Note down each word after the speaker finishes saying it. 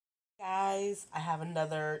guys, I have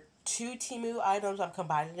another 2 TEMU items. I'm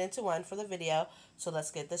combining it into one for the video, so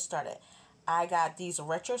let's get this started. I got these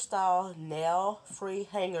retro style nail free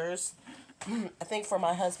hangers. I think for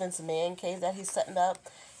my husband's man cave that he's setting up.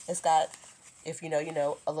 It's got, if you know, you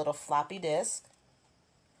know, a little floppy disk,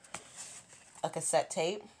 a cassette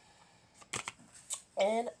tape,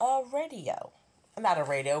 and a radio. Not a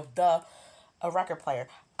radio, a record player.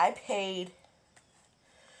 I paid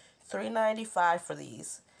 $3.95 for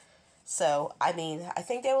these. So, I mean, I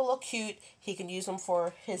think they will look cute. He can use them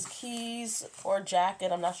for his keys or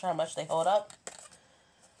jacket. I'm not sure how much they hold up.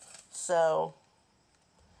 So,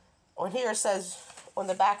 on here it says, on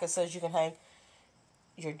the back it says you can hang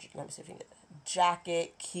your, let me see if you can get that,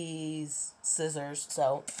 jacket, keys, scissors.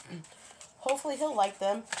 So, hopefully he'll like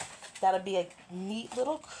them. That'll be a neat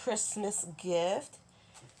little Christmas gift.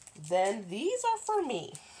 Then these are for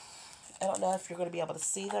me. I don't know if you're going to be able to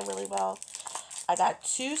see them really well. I got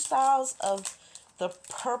 2 styles of the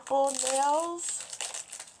purple nails.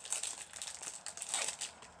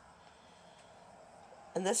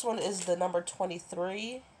 And this one is the number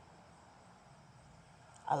 23.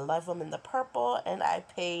 I love them in the purple. And I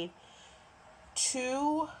paid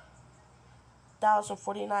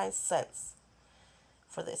 $2.49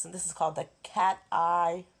 for this. And this is called the Cat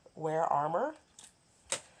Eye Wear Armor.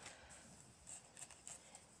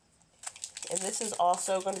 And this is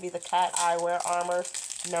also going to be the Cat Eyewear Armor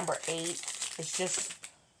number 8. It's just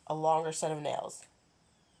a longer set of nails.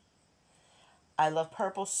 I love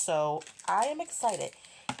purple, so I am excited.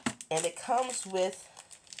 And it comes with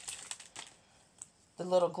the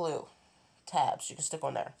little glue tabs you can stick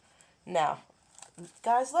on there. Now,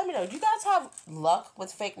 guys, let me know. Do you guys have luck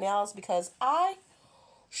with fake nails? Because I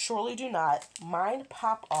surely do not. Mine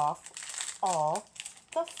pop off all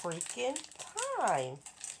the freaking time.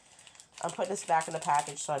 I'm putting this back in the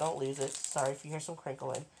package so I don't lose it. Sorry if you hear some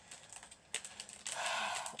crinkling.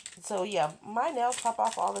 So, yeah, my nails pop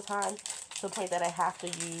off all the time to the point that I have to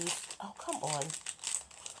use, oh, come on,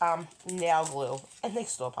 nail glue. And they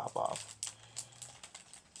still pop off.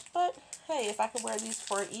 But, hey, if I could wear these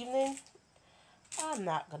for an evening, I'm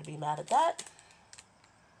not going to be mad at that.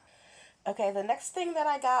 Okay, the next thing that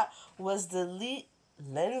I got was the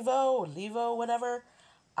Levo, whatever,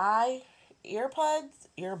 earbuds.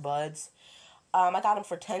 I got them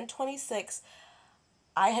for $10.26.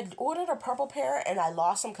 I had ordered a purple pair and I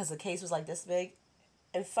lost them because the case was like this big.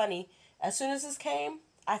 And funny, as soon as this came,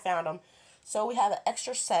 I found them. So we have an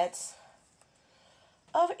extra set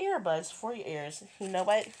of earbuds for your ears. You know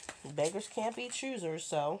what? Beggars can't be choosers,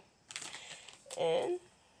 so. And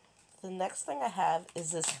the next thing I have is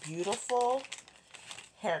this beautiful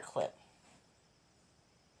hair clip.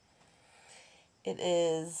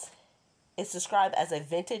 It's described as a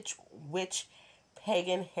vintage witch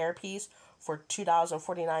pagan hairpiece for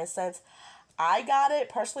 $2.49. I got it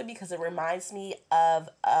personally because it reminds me of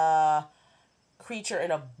a creature in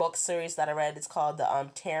a book series that I read. It's called the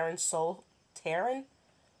Terran Soul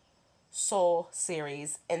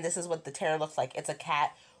series, and this is what the Terran looks like. It's a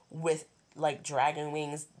cat with like dragon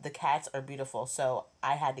wings. The cats are beautiful, so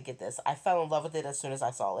I had to get this. I fell in love with it as soon as I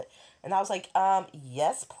saw it, and I was like,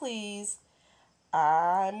 yes, please.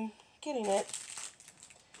 I'm getting it.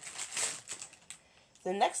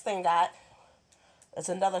 The next thing I got is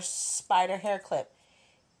another spider hair clip.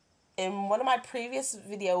 In one of my previous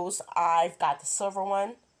videos, I've got the silver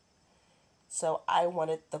one, so I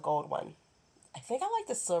wanted the gold one. I think I like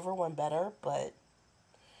the silver one better, but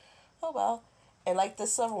oh well. And like the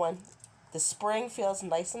silver one, the spring feels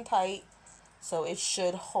nice and tight, so it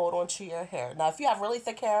should hold on to your hair. Now, if you have really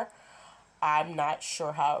thick hair, I'm not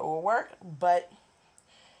sure how it will work, but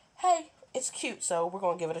hey, it's cute, so we're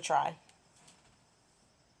going to give it a try.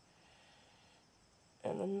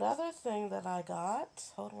 And another thing that I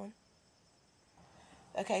got, hold on.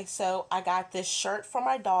 Okay, so I got this shirt for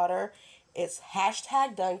my daughter. It's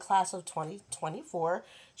 #done class of 2024.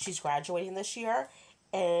 She's graduating this year,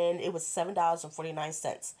 and it was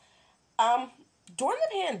 $7.49. During the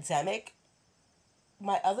pandemic,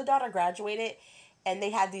 my other daughter graduated, and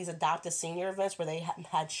they had these adopt a senior events where they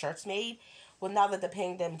had shirts made. Well, now that the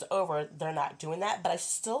pandemic's over, they're not doing that. But I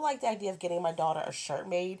still like the idea of getting my daughter a shirt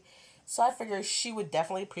made. So I figured she would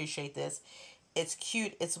definitely appreciate this. It's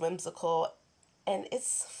cute, it's whimsical, and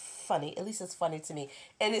it's funny. At least it's funny to me.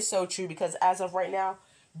 And it's so true because as of right now,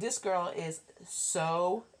 this girl is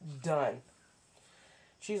so done.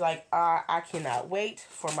 She's like, I cannot wait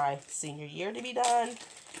for my senior year to be done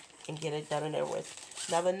and get it done and over with.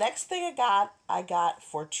 Now, the next thing I got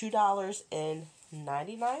for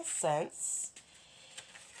 $2.99.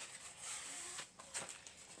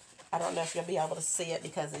 I don't know if you'll be able to see it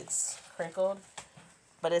because it's crinkled.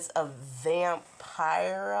 but it's a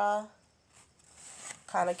vampire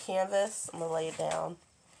kind of canvas. I'm gonna lay it down.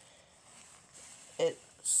 It's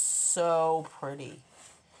so pretty,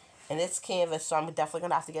 and it's canvas, so I'm definitely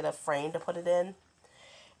gonna have to get a frame to put it in.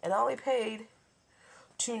 And I only paid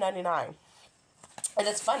 $2.99. And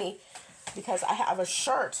it's funny because I have a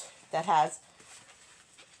shirt that has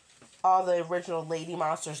all the original lady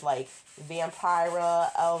monsters like Vampira,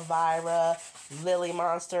 Elvira, Lily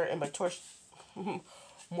Monster, and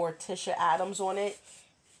Morticia Adams on it.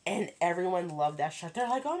 And everyone loved that shirt. They're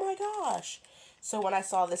like, oh my gosh. So when I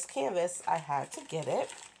saw this canvas, I had to get it.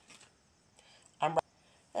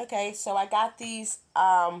 Okay, so I got these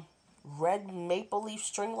red maple leaf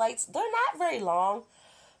string lights. They're not very long,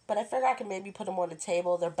 but I figure I can maybe put them on the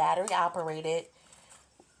table. They're battery operated.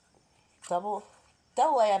 Double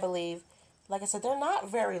A, I believe. Like I said, they're not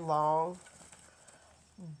very long,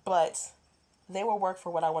 but they will work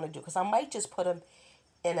for what I want to do. Because I might just put them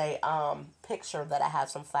in a picture that I have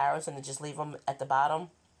some flowers and then just leave them at the bottom.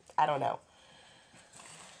 I don't know.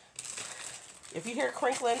 If you hear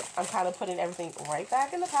crinkling, I'm kind of putting everything right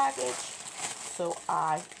back in the package so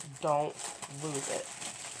I don't lose it.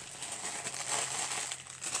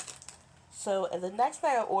 So, and the next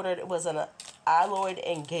thing I ordered was an alloyed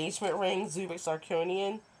engagement ring, Zubik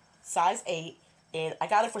Zirconian, size 8, and I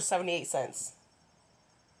got it for 78 cents.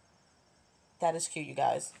 That is cute, you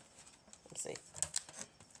guys. Let's see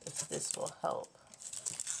if this will help.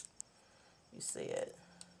 You see it.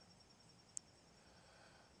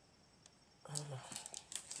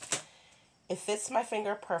 It fits my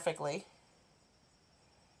finger perfectly.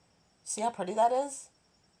 See how pretty that is?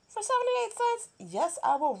 For 78 cents? Yes,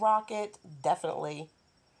 I will rock it. Definitely.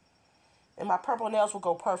 And my purple nails will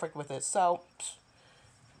go perfect with it. So,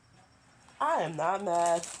 I am not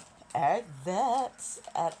mad at that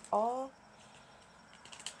at all.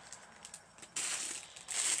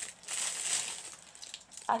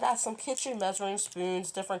 I got some kitchen measuring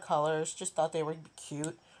spoons, different colors. Just thought they were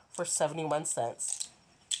cute for 71 cents.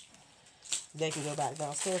 They can go back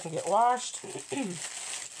downstairs and get washed.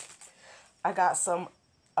 I got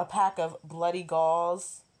a pack of bloody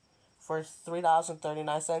gauze for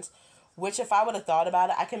 $3.39, which if I would have thought about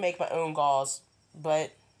it, I can make my own gauze.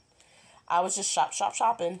 But I was just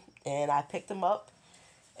shopping, and I picked them up.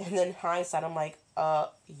 And then hindsight, I'm like,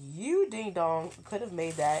 you ding dong could have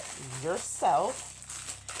made that yourself.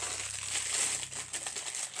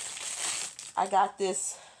 I got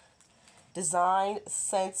this Design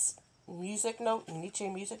Sense music note, Nietzsche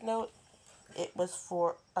music note. It was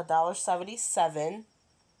for $1.77.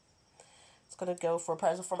 It's gonna go for a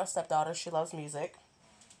present for my stepdaughter. She loves music.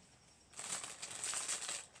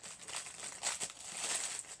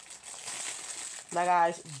 Now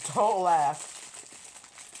guys, don't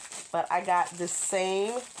laugh, but I got the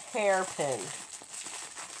same hairpin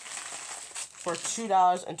for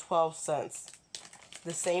 $2.12.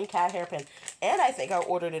 The same cat hairpin. And I think I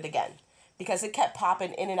ordered it again because it kept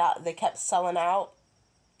popping in and out. They kept selling out.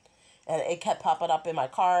 And it kept popping up in my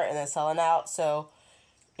cart and then selling out. So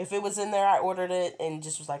if it was in there, I ordered it and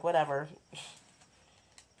just was like, whatever.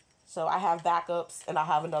 So I have backups and I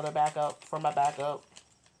have another backup for my backup.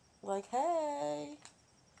 Like, hey.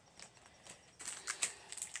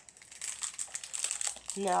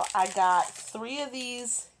 Now I got 3 of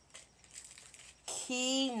these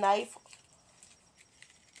key knife.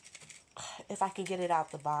 If I can get it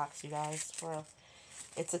out the box, you guys. For real.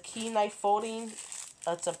 It's a key knife folding.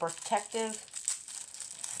 It's a protective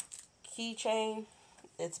keychain.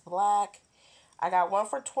 It's black. I got 1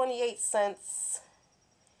 for 28 cents.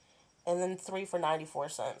 And then 3 for 94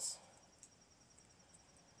 cents.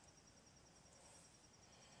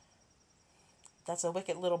 That's a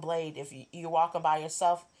wicked little blade. If you're walking by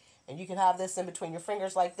yourself and you can have this in between your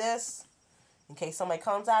fingers like this. In case somebody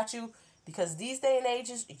comes at you. Because these day and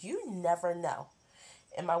ages, you never know.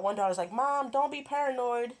 And my one daughter's like, Mom, don't be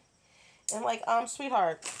paranoid. And like,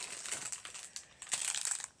 sweetheart,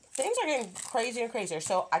 things are getting crazier and crazier.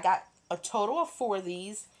 So I got a total of 4 of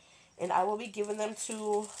these. And I will be giving them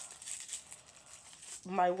to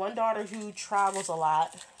my one daughter who travels a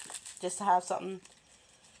lot. Just to have something,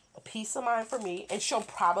 a peace of mind for me. And she'll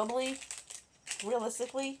probably,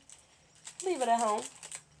 realistically, leave it at home.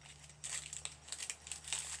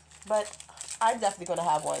 But I'm definitely going to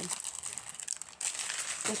have one.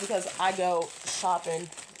 Just because I go shopping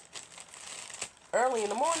early in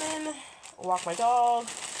the morning, walk my dog.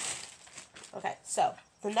 Okay, so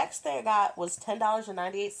the next thing I got was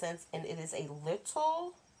 $10.98, and it is a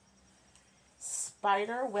little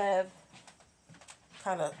spider web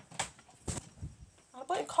kind of, I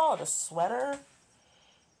wouldn't call it a sweater.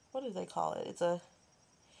 What do they call it? It's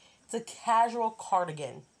It's a casual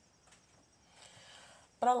cardigan.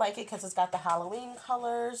 But I like it because it's got the Halloween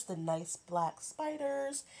colors, the nice black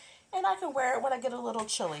spiders, and I can wear it when I get a little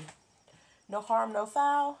chilly. No harm, no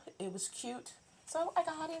foul. It was cute, so I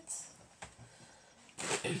got it.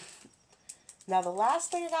 Now the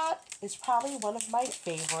last thing I got is probably one of my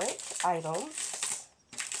favorite items,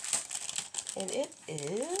 and it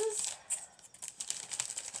is,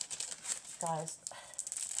 guys,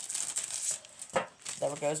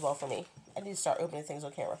 never goes well for me. I need to start opening things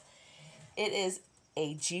on camera. It is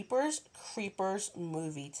a Jeepers Creepers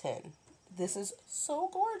movie tin. This is so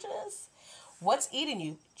gorgeous. What's eating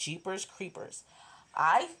you? Jeepers Creepers.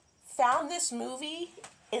 I found this movie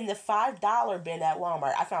in the $5 bin at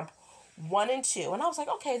Walmart. I found 1 and 2, and I was like,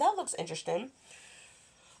 okay, that looks interesting.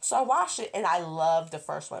 So I watched it, and I loved the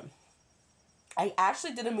first one. I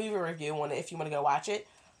actually did a movie review on it if you want to go watch it,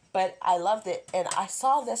 but I loved it, and I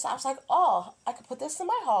saw this. I was like, oh, I could put this in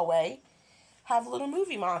my hallway, have a little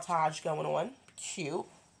movie montage going on. Cute.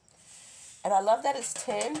 And I love that it's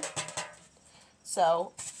tin.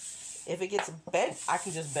 So if it gets bent, I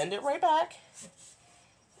can just bend it right back.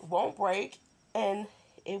 It won't break. And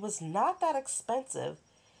it was not that expensive.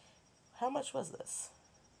 How much was this?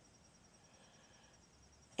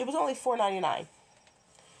 It was only $4.99.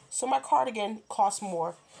 So my cardigan cost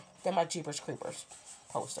more than my Jeepers Creepers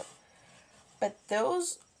poster. But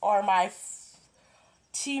those are my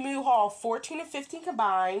TEMU haul, 14 and 15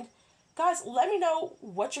 combined. Guys, let me know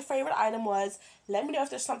what your favorite item was. Let me know if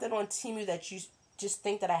there's something on TEMU that you just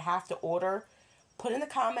think that I have to order. Put in the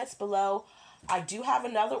comments below. I do have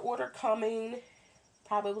another order coming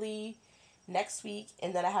probably next week.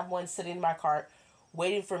 And then I have one sitting in my cart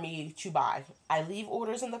waiting for me to buy. I leave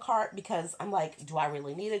orders in the cart because I'm like, do I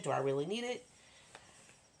really need it? Do I really need it?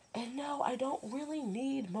 And no, I don't really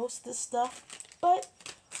need most of this stuff. But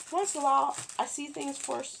once in a while, I see things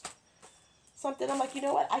for something. I'm like, you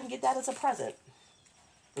know what? I can get that as a present.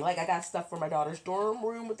 Like, I got stuff for my daughter's dorm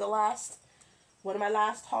room with one of my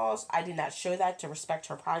last hauls. I did not show that to respect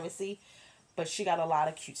her privacy. But she got a lot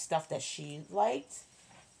of cute stuff that she liked.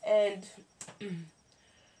 And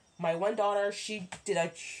my one daughter, she did a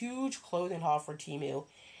huge clothing haul for TEMU.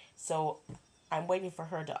 So I'm waiting for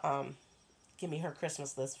her to give me her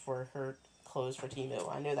Christmas list for her clothes for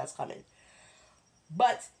TEMU. I know that's coming.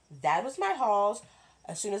 But that was my hauls.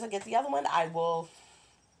 As soon as I get the other one, I will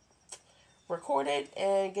record it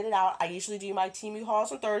and get it out. I usually do my TEMU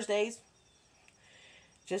hauls on Thursdays.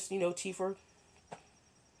 Just, T for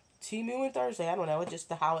TEMU and Thursday. I don't know. It's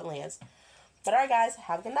just how it lands. But alright, guys.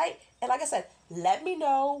 Have a good night. And like I said, let me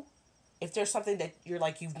know if there's something that you're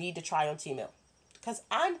like, you need to try on TEMU. Because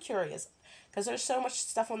I'm curious. Because there's so much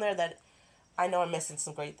stuff on there that I know I'm missing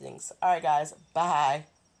some great things. Alright, guys. Bye.